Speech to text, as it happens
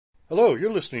Hello,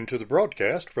 you're listening to the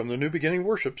broadcast from the New Beginning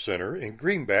Worship Center in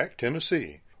Greenback,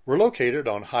 Tennessee. We're located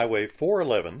on Highway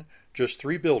 411, just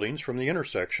 3 buildings from the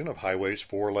intersection of Highways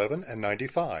 411 and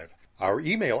 95. Our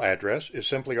email address is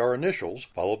simply our initials,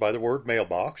 followed by the word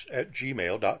mailbox at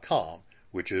gmail.com,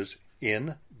 which is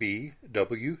NBWC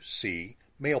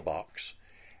mailbox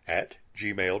at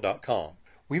gmail.com.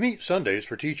 We meet Sundays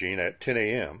for teaching at 10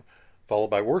 a.m.,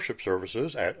 followed by worship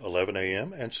services at 11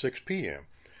 a.m. and 6 p.m.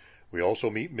 We also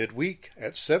meet midweek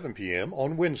at 7 p.m.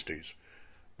 on Wednesdays.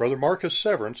 Brother Marcus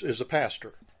Severance is the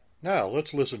pastor. Now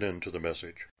let's listen in to the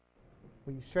message.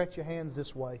 Will you stretch your hands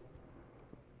this way?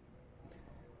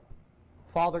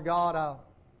 Father God,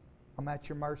 I'm at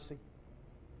your mercy.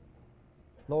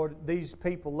 Lord, these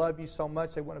people love you so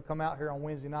much they wouldn't have come out here on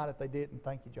Wednesday night if they didn't.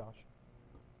 Thank you, Josh.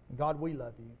 And God, we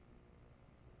love you.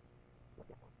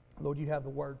 Lord, you have the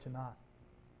word tonight.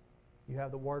 You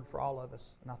have the word for all of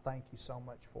us, and I thank you so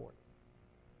much for it.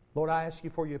 Lord, I ask you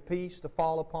for your peace to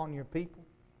fall upon your people.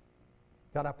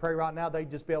 God, I pray right now they'd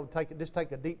just be able to take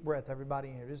a deep breath, everybody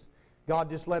in here. God,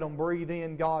 just let them breathe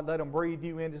in. God, let them breathe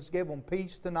you in. Just give them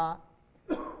peace tonight.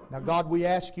 Now, God, we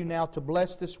ask you now to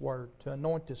bless this word, to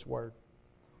anoint this word.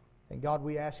 And God,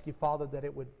 we ask you, Father, that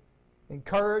it would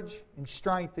encourage and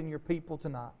strengthen your people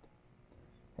tonight.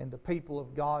 And the people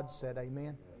of God said,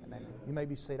 amen. And amen. You may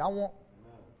be seated. I want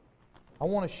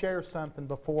to share something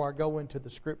before I go into the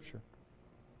Scripture.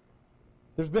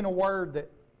 There's been a word that,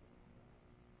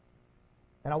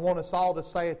 and I want us all to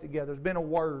say it together. There's been a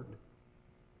word.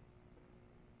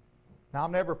 Now,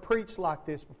 I've never preached like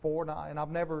this before, and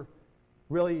I've never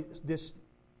really just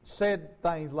said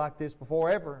things like this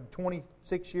before, ever, in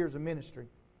 26 years of ministry.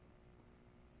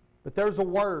 But there's a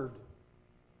word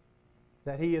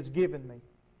that He has given me.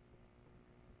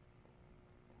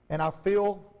 And I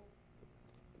feel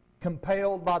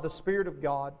compelled by the Spirit of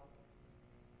God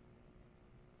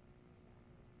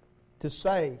to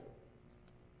say,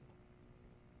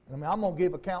 I mean, I'm going to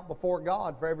give account before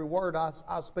God for every word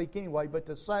I speak anyway, but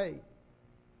to say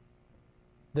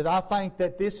that I think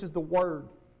that this is the word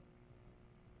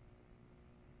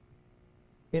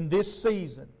in this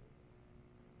season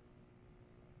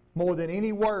more than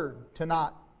any word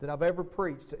tonight that I've ever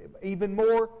preached, even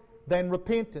more than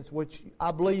repentance, which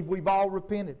I believe we've all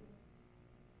repented.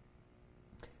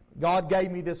 God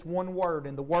gave me this one word,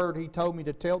 and the word He told me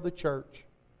to tell the church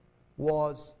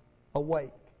was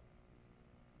awake.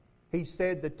 He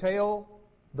said to tell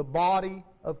the body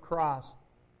of Christ,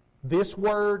 this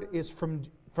word is from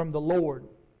the Lord.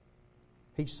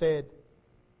 He said,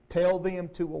 tell them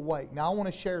to awake. Now I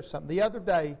want to share something. The other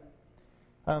day,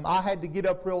 I had to get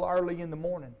up real early in the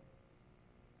morning.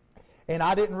 And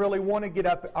I didn't really want to get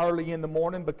up early in the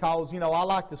morning because, I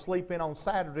like to sleep in on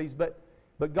Saturdays, but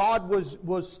God was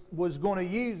going to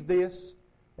use this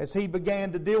as He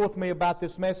began to deal with me about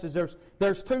this message.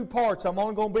 There's 2 parts. I'm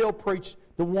only going to be able to preach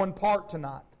the one part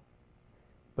tonight.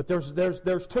 But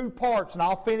there's 2 parts, and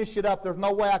I'll finish it up. There's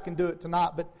no way I can do it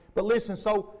tonight. But listen,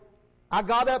 so I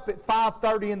got up at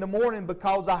 5:30 in the morning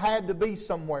because I had to be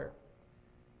somewhere.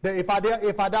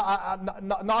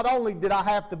 Not only did I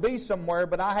have to be somewhere,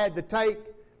 but I had to take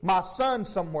my son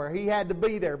somewhere. He had to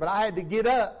be there. But I had to get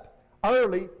up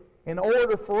early in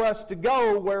order for us to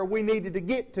go where we needed to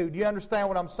get to. Do you understand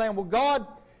what I'm saying? Well, God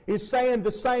is saying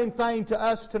the same thing to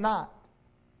us tonight.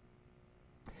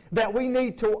 That we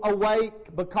need to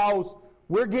awake because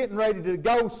we're getting ready to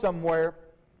go somewhere.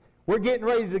 We're getting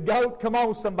ready to go. Come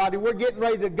on, somebody. We're getting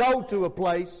ready to go to a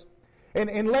place. And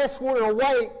unless we're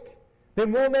awake,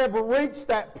 then we'll never reach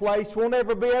that place. We'll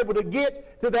never be able to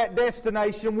get to that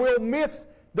destination. We'll miss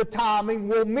the timing.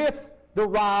 We'll miss the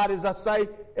ride, as I say,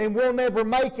 and we'll never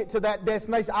make it to that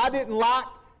destination. I didn't like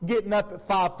getting up at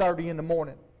 5:30 in the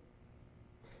morning.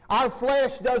 Our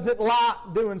flesh doesn't like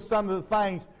doing some of the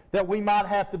things that we might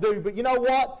have to do. But you know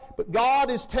what? But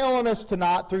God is telling us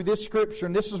tonight through this Scripture,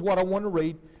 and this is what I want to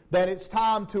read, that it's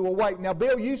time to awake. Now,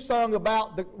 Bill, you sung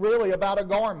about a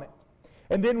garment.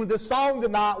 And then the song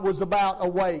tonight was about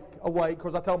awake,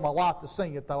 because I told my wife to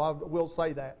sing it, though. I will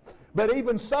say that. But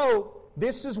even so,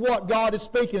 this is what God is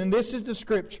speaking, and this is the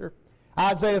Scripture.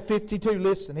 Isaiah 52,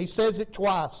 listen. He says it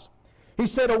twice. He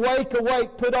said, awake,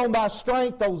 awake, put on thy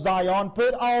strength, O Zion.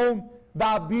 Put on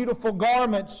thy beautiful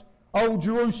garments, O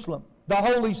Jerusalem, the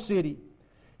holy city.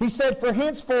 He said, for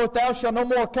henceforth thou shalt no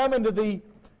more come into the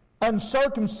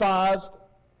uncircumcised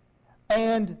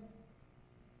and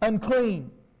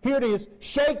unclean. Here it is.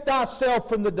 Shake thyself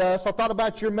from the dust. I thought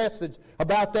about your message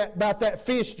about that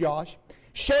fish, Josh.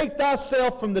 Shake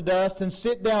thyself from the dust and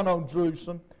sit down, O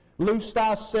Jerusalem. Loose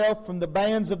thyself from the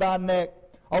bands of thy neck,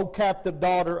 O captive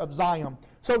daughter of Zion.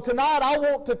 So tonight I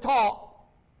want to talk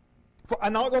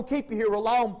I'm not going to keep you here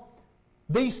alone,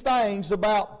 these things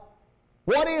about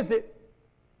what is it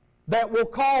that will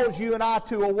cause you and I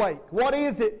to awake? What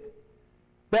is it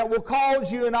that will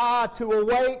cause you and I to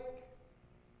awake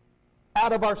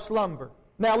out of our slumber?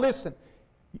 Now listen,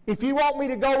 if you want me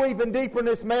to go even deeper in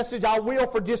this message, I will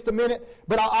for just a minute,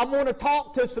 but I'm going to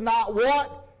talk to us tonight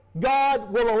what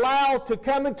God will allow to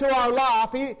come into our life.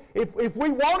 If we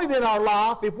want it in our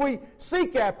life, if we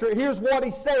seek after it, here's what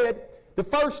He said the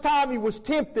first time He was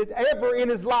tempted ever in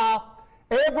His life,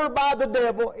 ever by the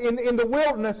devil in the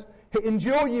wilderness. And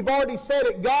Joel, you've already said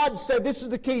it. God said, this is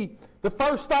the key, the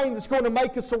first thing that's going to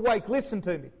make us awake. Listen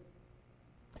to me.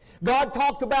 God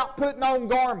talked about putting on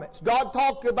garments. God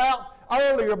talked about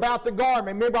earlier about the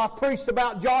garment. Remember, I preached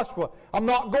about Joshua. I'm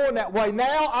not going that way.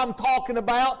 Now I'm talking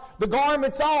about the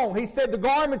garments on. He said the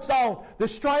garments on. The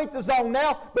strength is on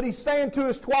now, but He's saying to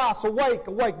us twice, awake,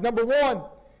 awake. Number one,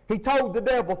 He told the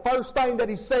devil, first thing that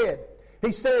He said,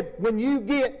 when you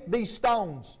get these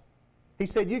stones, He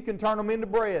said, you can turn them into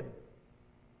bread.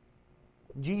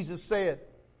 Jesus said,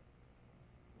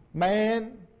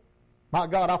 man, my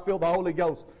God, I feel the Holy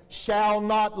Ghost, shall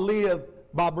not live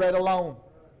by bread alone,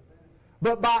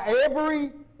 but by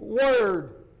every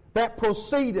word that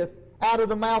proceedeth out of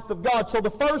the mouth of God. So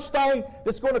the first thing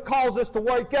that's going to cause us to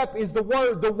wake up is the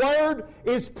Word. The Word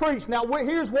is preached. Now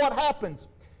here's what happens.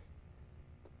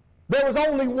 There was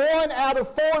only 1 out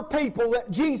of 4 people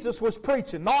that Jesus was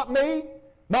preaching. Not me,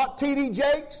 not T.D.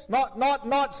 Jakes,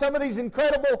 not some of these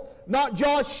incredible, not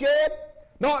Josh Shedd,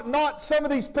 not some of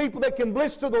these people that can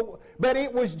blister but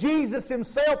it was Jesus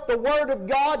Himself, the Word of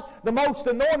God, the most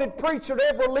anointed preacher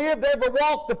that ever lived, ever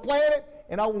walked the planet,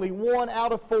 and only 1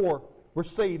 out of 4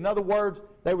 received. In other words,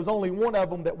 there was only 1 of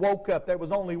them that woke up. There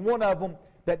was only 1 of them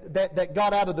that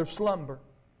got out of their slumber.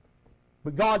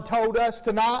 But God told us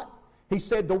tonight, He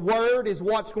said the Word is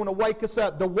what's going to wake us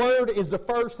up. The Word is the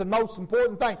first and most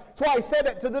important thing. That's why He said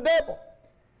that to the devil.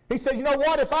 He said, you know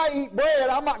what, if I eat bread,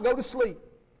 I might go to sleep.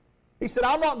 He said,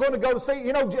 I'm not going to go to sleep.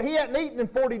 You know, He hadn't eaten in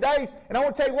 40 days. And I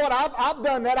want to tell you what, I've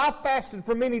done that. I've fasted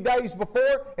for many days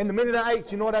before, and the minute I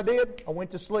ate, you know what I did? I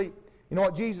went to sleep. You know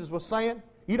what Jesus was saying?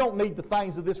 You don't need the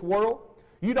things of this world.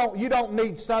 You don't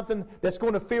need something that's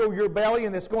going to fill your belly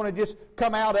and that's going to just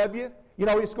come out of you. You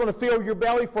know, it's going to fill your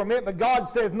belly for a minute, but God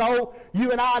says, no,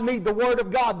 you and I need the Word of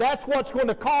God. That's what's going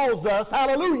to cause us,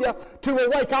 hallelujah, to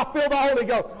awake. I feel the Holy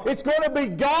Ghost. It's going to be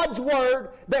God's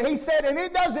Word that He said, and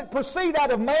it doesn't proceed out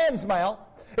of man's mouth.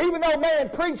 Even though man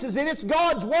preaches it, it's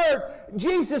God's Word.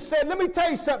 Jesus said, let me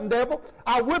tell you something, devil.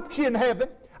 I whipped you in heaven.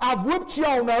 I've whipped you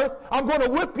on earth. I'm going to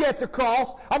whip you at the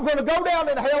cross. I'm going to go down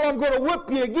in hell. I'm going to whip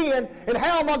you again. And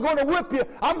how am I going to whip you?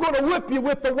 I'm going to whip you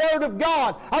with the Word of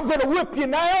God. I'm going to whip you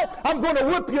now. I'm going to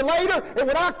whip you later. And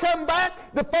when I come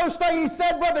back, the first thing He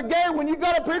said, Brother Gary, when you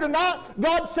got up here tonight,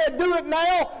 God said, do it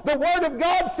now. The Word of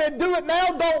God said, do it now.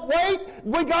 Don't wait.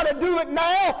 We got to do it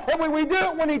now. And when we do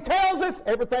it, when He tells us,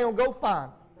 everything will go fine.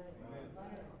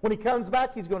 When He comes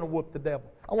back, He's going to whoop the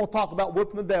devil. I want to talk about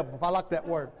whooping the devil, if I like that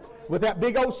word. With that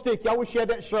big old stick. You always had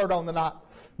that shirt on tonight.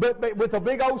 But with a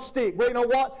big old stick. Well, you know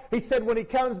what? He said when He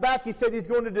comes back, He said He's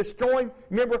going to destroy him,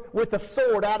 remember, with a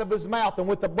sword out of His mouth and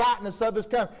with the brightness of His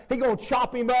coming. He's going to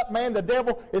chop him up, man. The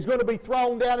devil is going to be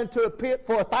thrown down into a pit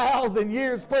for 1,000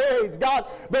 years. Praise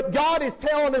God. But God is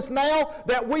telling us now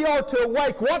that we are to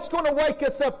awake. What's going to wake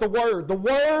us up? The Word. The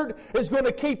Word is going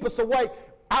to keep us awake.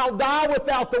 I'll die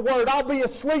without the Word. I'll be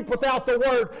asleep without the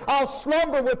Word. I'll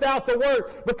slumber without the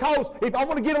Word. Because if I'm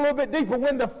going to get a little bit deeper,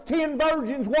 when the 10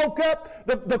 virgins woke up,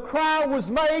 the cry was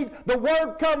made, the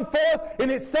Word come forth, and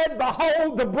it said,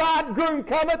 behold, the bridegroom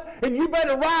cometh, and you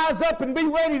better rise up and be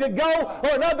ready to go.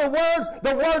 Or in other words,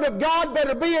 the Word of God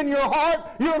better be in your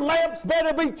heart. Your lamps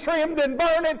better be trimmed and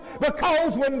burning,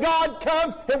 because when God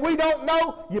comes and we don't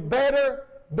know, you better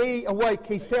be awake.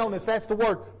 He's telling us that's the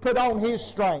Word. Put on His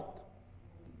strength.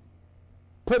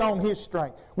 Put on His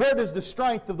strength. Where does the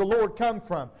strength of the Lord come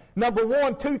from? Number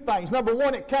one, 2 things. Number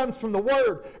one, it comes from the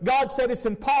Word. God said it's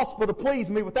impossible to please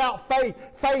me without faith.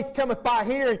 Faith cometh by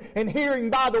hearing, and hearing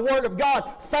by the Word of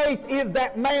God. Faith is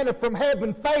that manna from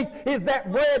heaven. Faith is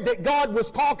that bread that God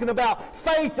was talking about.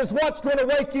 Faith is what's going to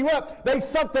wake you up. There's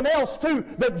something else too.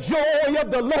 The joy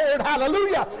of the Lord,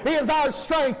 hallelujah, is our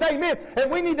strength. Amen.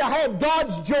 And we need to have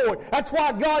God's joy. That's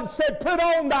why God said, put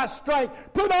on thy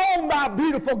strength. Put on thy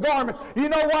beautiful garments. You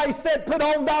know why He said, put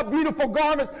on thy beautiful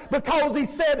garments? Because He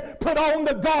said, said, put on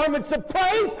the garments of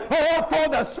praise or for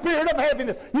the spirit of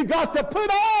heaviness. You got to put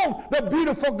on the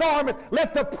beautiful garment.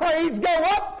 Let the praise go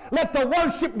up. Let the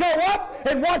worship go up.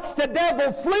 And watch the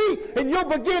devil flee. And you'll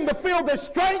begin to feel the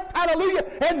strength. Hallelujah.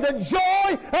 And the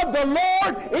joy of the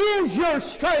Lord is your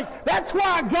strength. That's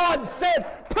why God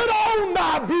said, put on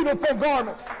thy beautiful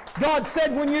garment. God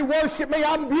said, when you worship me,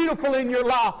 I'm beautiful in your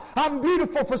life. I'm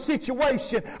beautiful for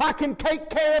situation. I can take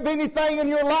care of anything in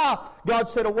your life. God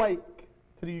said, awake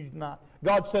to you tonight.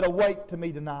 God said, awake to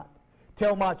me tonight.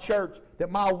 Tell my church that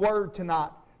my word tonight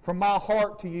from my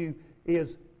heart to you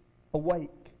is awake.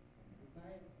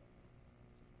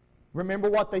 Remember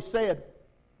what they said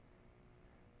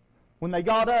when they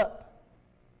got up.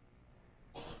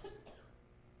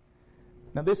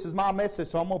 Now this is my message,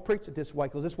 so I'm going to preach it this way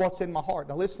because this is what's in my heart.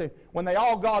 Now listen, when they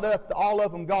all got up, all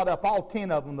of them got up, all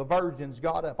 10 of them, the virgins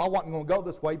got up. I wasn't going to go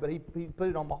this way, but he put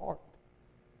it on my heart.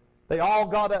 They all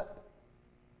got up.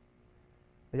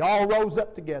 They all rose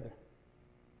up together.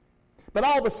 But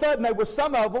all of a sudden there were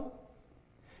some of them,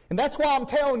 and that's why I'm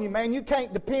telling you, man, you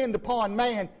can't depend upon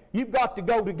man. You've got to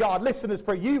go to God. Listen to this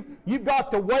prayer. You've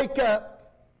got to wake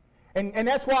up, and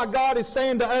that's why God is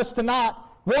saying to us tonight,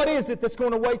 what is it that's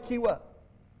going to wake you up?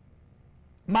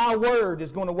 My word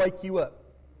is going to wake you up.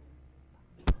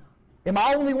 Am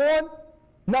I only one?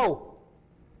 No.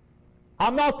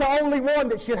 I'm not the only one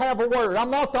that should have a word. I'm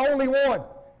not the only one.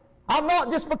 I'm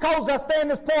not, just because I stand in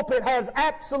this pulpit has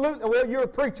absolutely, well, you're a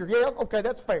preacher. Yeah, okay,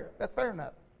 that's fair. That's fair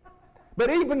enough. But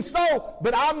even so,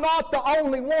 but I'm not the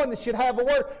only one that should have a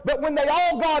word. But when they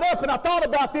all got up, and I thought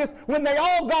about this, when they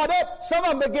all got up, some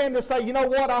of them began to say, you know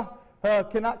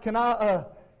what, can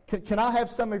I have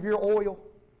some of your oil?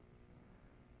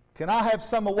 Can I have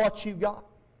some of what you got?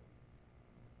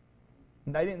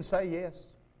 And they didn't say yes.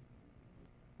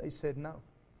 They said no.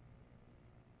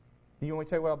 You want me to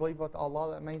tell you what I believe what a lot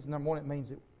of that means? Number one, it means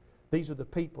that these are the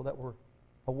people that were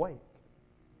awake.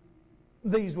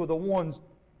 These were the ones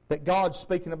that God's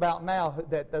speaking about now,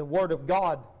 that the Word of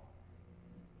God.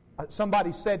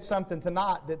 Somebody said something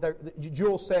tonight,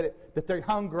 Jules said it, that they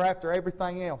hunger after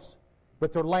everything else,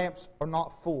 but their lamps are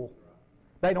not full.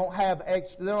 They don't have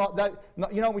extra. You know,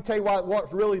 let me tell you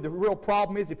what's really the real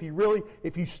problem is.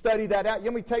 If you study that out,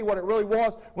 let me tell you what it really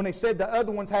was. When they said the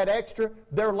other ones had extra,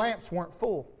 their lamps weren't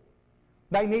full.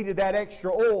 They needed that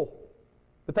extra oil,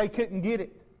 but they couldn't get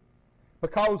it.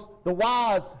 Because the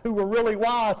wise, who were really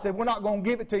wise, said, we're not going to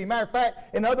give it to you. Matter of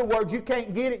fact, in other words, you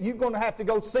can't get it. You're going to have to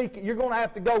go seek it. You're going to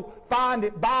have to go find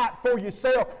it, buy it for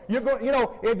yourself. You're going,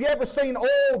 have you ever seen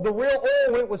oil, the real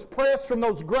oil, when it was pressed from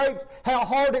those grapes, how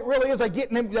hard it really is? They get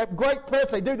in them, that grape press,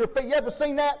 they do their feet. You ever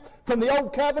seen that from the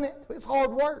old covenant? It's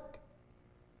hard work.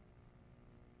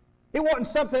 It wasn't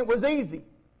something that was easy.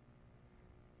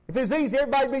 If it's easy,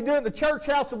 everybody would be doing it. The church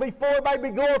house would be full. Everybody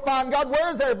would be glorifying God.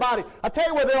 Where is everybody? I tell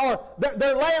you where they are.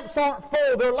 Their lamps aren't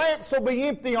full. Their lamps will be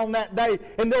empty on that day.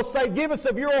 And they'll say, give us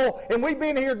of your oil. And we've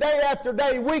been here day after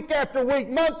day, week after week,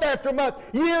 month after month,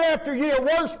 year after year,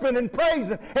 worshiping and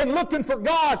praising and looking for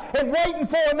God and waiting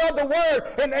for another word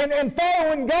and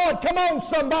following God. Come on,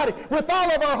 somebody, with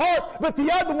all of our heart. But the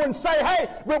other ones say, hey,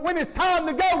 but when it's time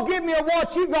to go, give me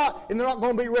what you got. And they're not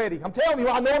going to be ready. I'm telling you,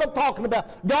 I know what I'm talking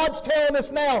about. God's telling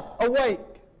us now, awake.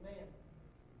 Amen.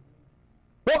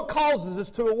 What causes us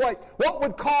to awake? What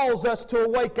would cause us to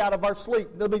awake out of our sleep?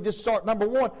 Let me just start. Number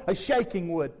one, a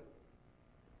shaking would.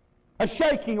 A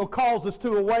shaking will cause us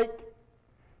to awake.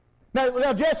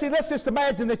 Now, Jesse, let's just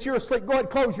imagine that you're asleep. Go ahead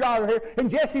and close your eyes here. And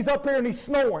Jesse's up here and he's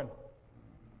snoring.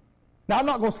 Now, I'm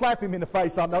not going to slap him in the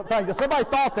face. I know. Somebody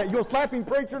thought that. You going to slap him,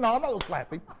 preacher? No, I'm not going to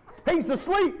slap him. He's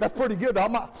asleep. That's pretty good.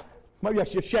 Maybe I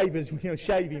should shave him here.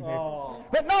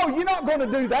 But no, you're not going to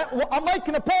do that. I'm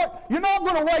making a point. You're not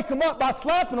going to wake them up by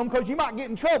slapping them because you might get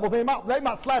in trouble. They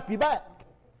might slap you back.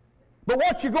 But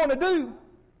what you're going to do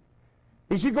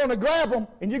is you're going to grab them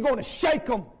and you're going to shake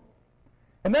them.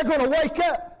 And they're going to wake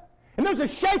up. And there's a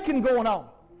shaking going on.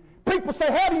 People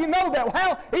say, how do you know that?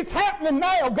 Well, it's happening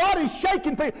now. God is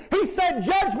shaking people. He said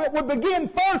judgment would begin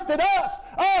first at us.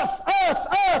 Us,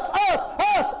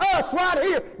 right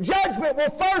here. Judgment will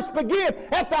first begin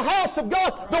at the house of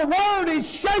God. The Word is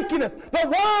shaking us. The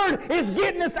Word is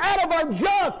getting us out of our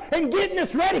junk and getting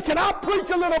us ready. Can I preach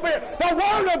a little bit? The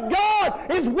Word of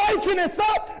God is waking us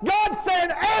up. God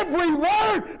said every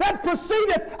word that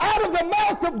proceedeth out of the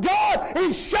mouth of God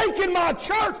is shaking my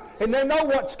church. And they know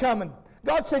what's coming.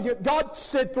 God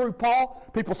said through Paul,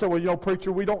 people say, well,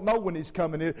 preacher, we don't know when he's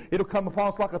coming. It'll come upon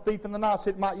us like a thief in the night. I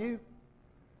said, might you?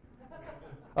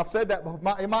 I've said that before.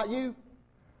 It might you?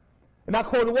 And I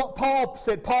quoted what Paul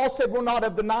said. Paul said, we're not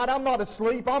of the night. I'm not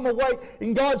asleep. I'm awake.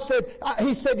 And God said,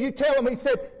 He said, you tell them. He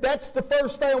said, that's the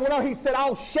first day. And He said,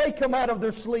 I'll shake them out of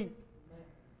their sleep.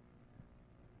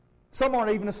 Some aren't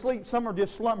even asleep. Some are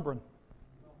just slumbering.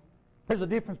 There's a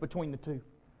difference between the two.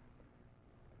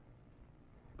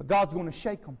 But God's going to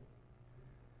shake them.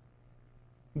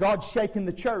 God's shaking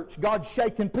the church. God's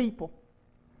shaking people.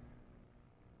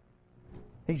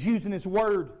 He's using His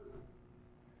Word.